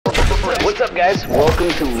What's up, guys? Welcome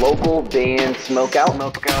to local band Smokeout.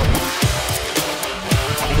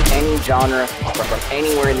 Any genre from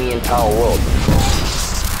anywhere in the entire world.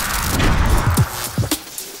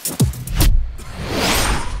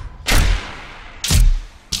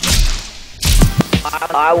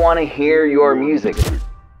 I want to hear your music.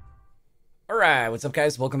 Alright, what's up,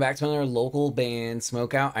 guys? Welcome back to another local band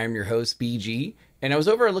Smokeout. I am your host, BG, and I was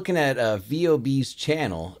over looking at VOB's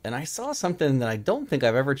channel, and I saw something that I don't think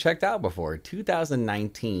I've ever checked out before.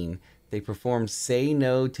 2019, they performed Say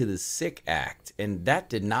No to the Sick Act, and that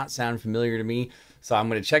did not sound familiar to me, so I'm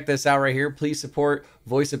going to check this out right here. Please support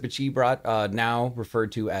Voice of Baceprot, now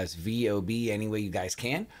referred to as VOB, any way you guys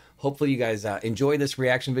can. Hopefully you guys enjoy this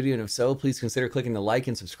reaction video, and if so, please consider clicking the like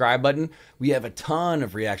and subscribe button. We have a ton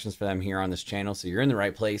of reactions for them here on this channel, so you're in the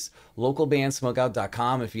right place.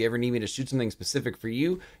 Localbandsmokeout.com. If you ever need me to shoot something specific for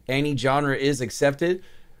you, any genre is accepted.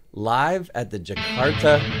 Live at the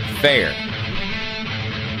Jakarta Fair.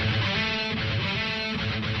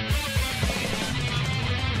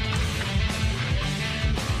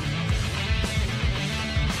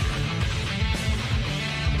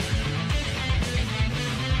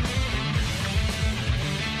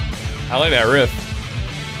 I like that riff.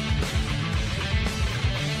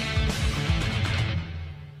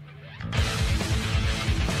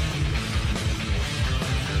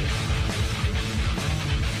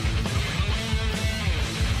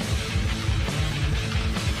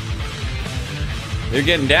 They're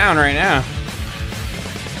getting down right now.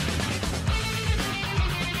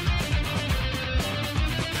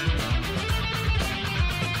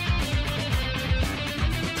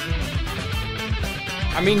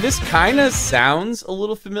 I mean, this kind of sounds a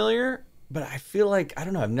little familiar, but I feel like, I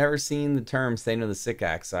don't know, I've never seen the term Say No to the Sick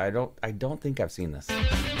Act, so I don't think I've seen this.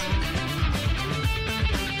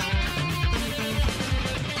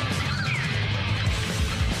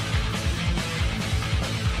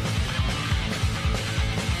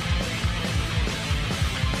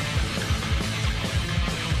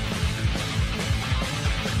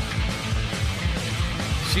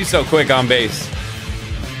 She's so quick on bass.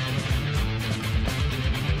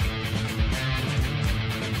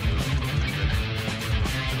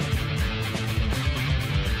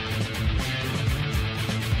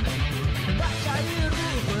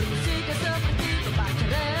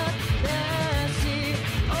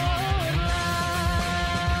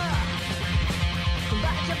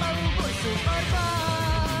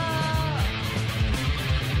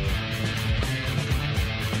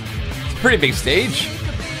 Pretty big stage.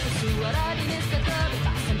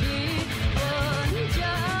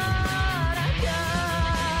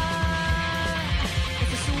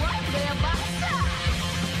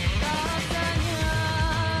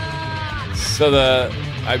 So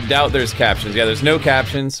I doubt there's captions. Yeah, there's no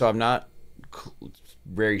captions, so I'm not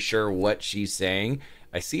very sure what she's saying.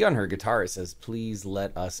 I see on her guitar it says, "Please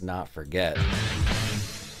let us not forget."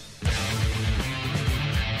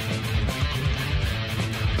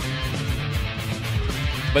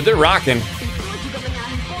 But they're rocking.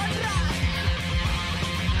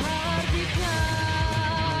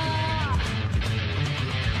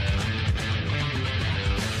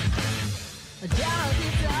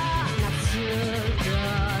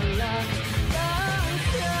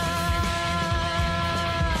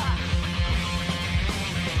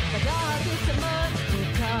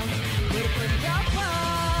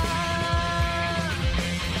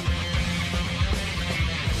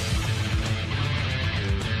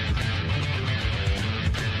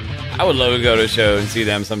 I would love to go to a show and see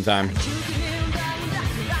them sometime.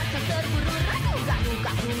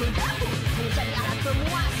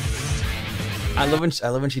 I love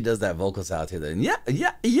when she does that vocal style too. Then yeah.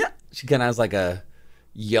 She kind of has like a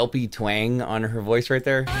yelpy twang on her voice right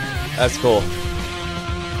there. That's cool.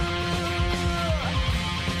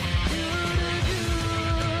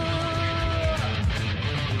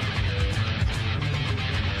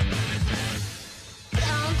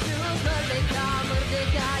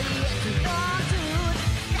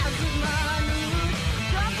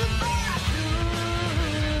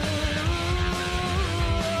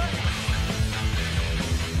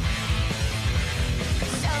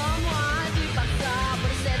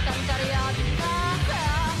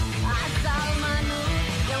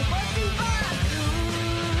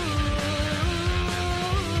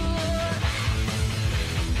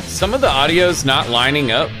 Some of the audio's not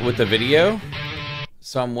lining up with the video,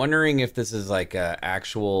 so I'm wondering if this is like a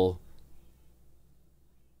actual,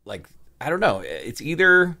 like, I don't know. It's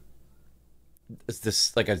either is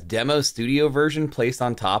this like a demo studio version placed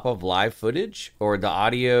on top of live footage, or the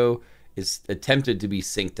audio is attempted to be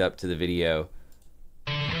synced up to the video.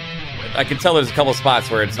 I can tell there's a couple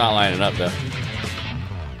spots where it's not lining up, though.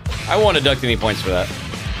 I won't deduct any points for that.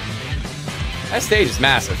 That stage is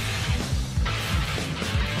massive.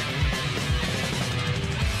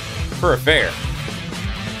 For a fair.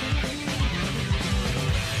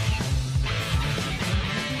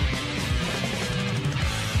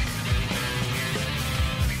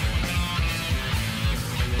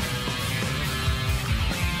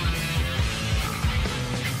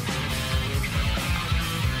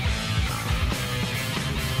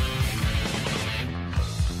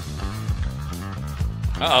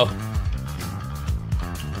 Uh-oh.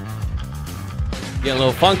 Getting a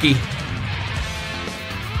little funky.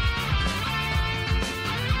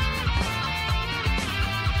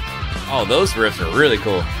 Oh, those riffs are really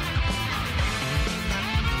cool.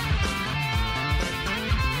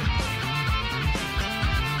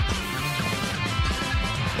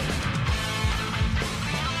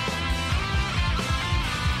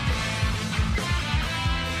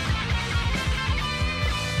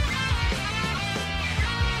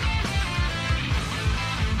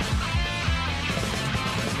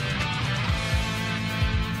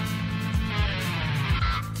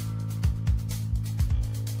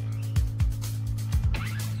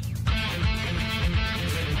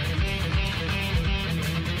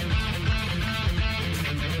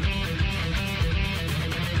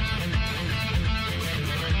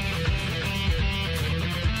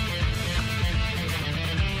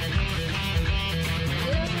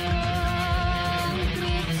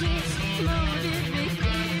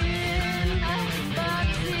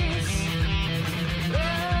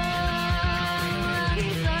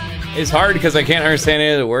 It's hard because I can't understand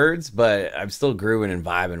any of the words, but I'm still grooving and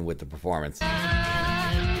vibing with the performance.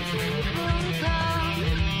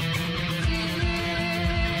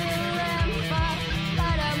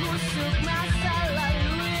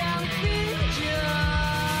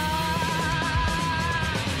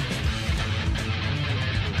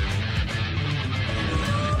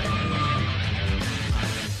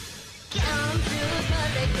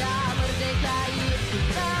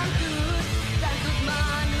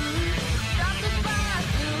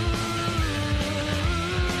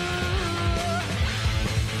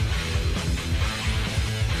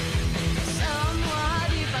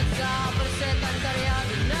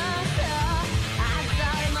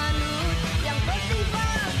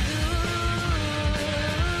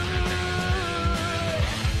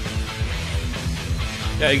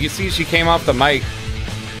 Yeah, you see she came off the mic.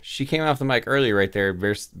 She came off the mic earlier right there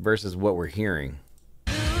versus what we're hearing.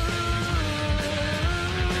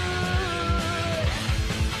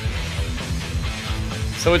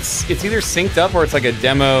 So it's either synced up or it's like a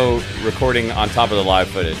demo recording on top of the live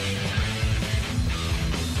footage.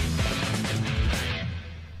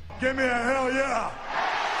 Give me a hell yeah!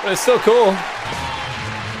 But it's still cool.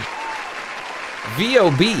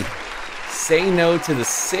 VOB, Say No to the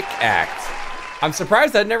Sick Act. I'm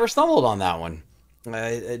surprised I'd never stumbled on that one.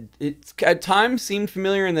 It at times seemed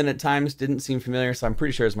familiar and then at times didn't seem familiar, so I'm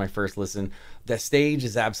pretty sure it's my first listen. The stage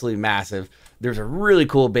is absolutely massive. There's a really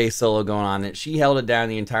cool bass solo going on. She held it down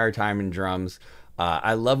the entire time in drums.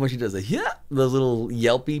 I love when she does those little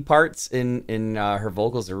yelpy parts in her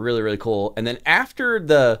vocals are really, really cool. And then after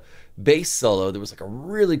the bass solo, there was like a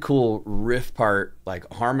really cool riff part,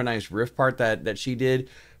 like harmonized riff part that she did.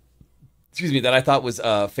 Excuse me, that I thought was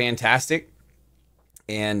fantastic.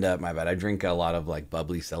 And my bad, I drink a lot of like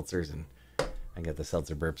bubbly seltzers and I get the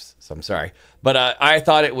seltzer burps, so I'm sorry. But I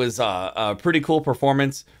thought it was a pretty cool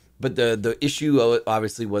performance. But the issue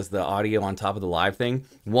obviously was the audio on top of the live thing.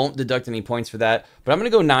 Won't deduct any points for that. But I'm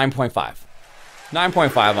going to go 9.5.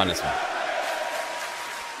 9.5 on this one.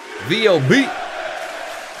 VOB.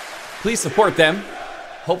 Please support them.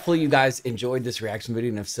 Hopefully you guys enjoyed this reaction video,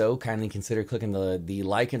 and if so, kindly consider clicking the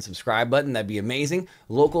like and subscribe button. That'd be amazing.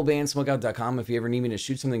 Localbandsmokeout.com. If you ever need me to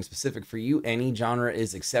shoot something specific for you, any genre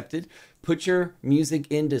is accepted. Put your music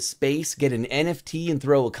into space, get an NFT, and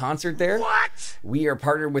throw a concert there. What? We are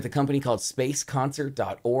partnered with a company called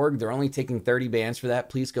spaceconcert.org. They're only taking 30 bands for that.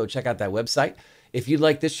 Please go check out that website. If you'd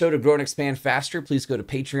like this show to grow and expand faster, please go to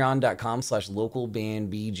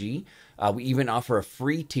patreon.com/localbandbg. We even offer a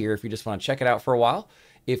free tier if you just want to check it out for a while.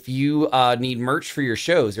 If you need merch for your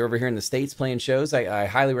shows, you're over here in the States playing shows, I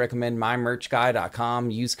highly recommend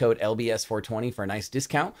mymerchguy.com. Use code LBS420 for a nice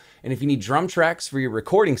discount. And if you need drum tracks for your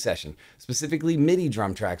recording session, specifically MIDI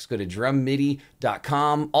drum tracks, go to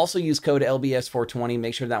drummidi.com. Also use code LBS420.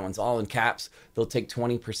 Make sure that one's all in caps. They'll take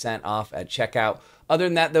 20% off at checkout. Other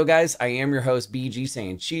than that, though, guys, I am your host, BG,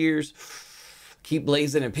 saying cheers. Keep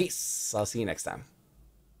blazing and peace. I'll see you next time.